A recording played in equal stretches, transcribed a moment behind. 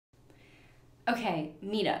Okay,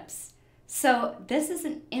 meetups. So this is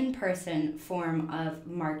an in-person form of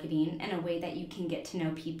marketing and a way that you can get to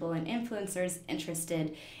know people and influencers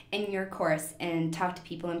interested in your course and talk to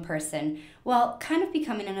people in person while kind of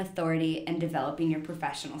becoming an authority and developing your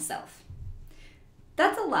professional self.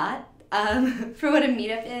 That's a lot for what a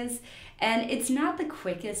meetup is, and it's not the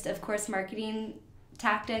quickest of course marketing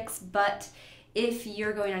tactics, but if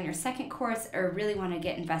you're going on your second course or really want to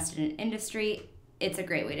get invested in industry, it's a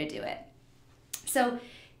great way to do it. So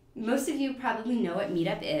most of you probably know what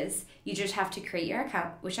Meetup is. You just have to create your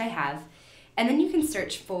account, which I have, and then you can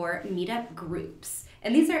search for Meetup groups.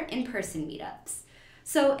 And these are in-person meetups.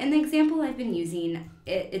 So in the example I've been using,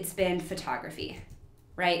 it's been photography,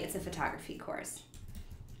 right? It's a photography course.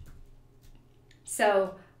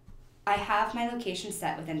 So I have my location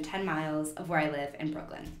set within 10 miles of where I live in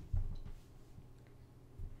Brooklyn.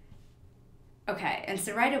 Okay, and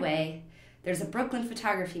so right away, there's a Brooklyn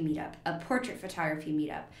photography meetup, a portrait photography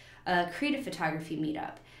meetup, a creative photography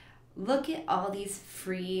meetup. Look at all these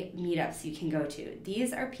free meetups you can go to.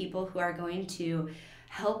 These are people who are going to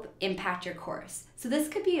help impact your course. So this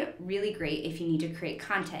could be really great if you need to create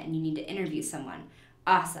content and you need to interview someone.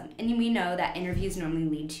 Awesome. And we know that interviews normally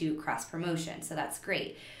lead to cross-promotion, so that's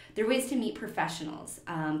great. There are ways to meet professionals,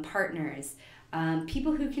 partners,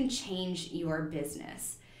 people who can change your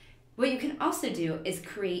business. What you can also do is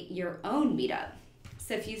create your own meetup.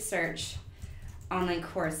 So if you search online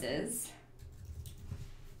courses,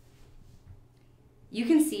 you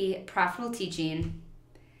can see Profitable Teaching.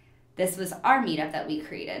 This was our meetup that we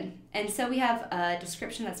created. And so we have a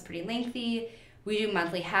description that's pretty lengthy. We do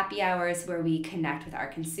monthly happy hours where we connect with our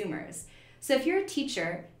consumers. So if you're a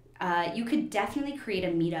teacher, you could definitely create a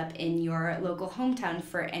meetup in your local hometown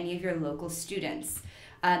for any of your local students.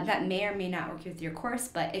 That may or may not work with your course,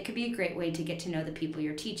 but it could be a great way to get to know the people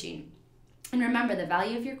you're teaching. And remember, the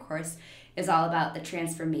value of your course is all about the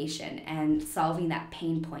transformation and solving that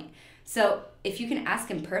pain point. So if you can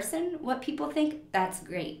ask in person what people think, that's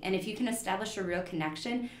great. And if you can establish a real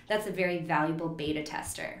connection, that's a very valuable beta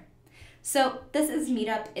tester. So this is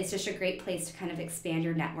Meetup. It's just a great place to kind of expand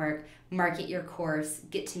your network, market your course,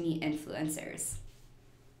 get to meet influencers.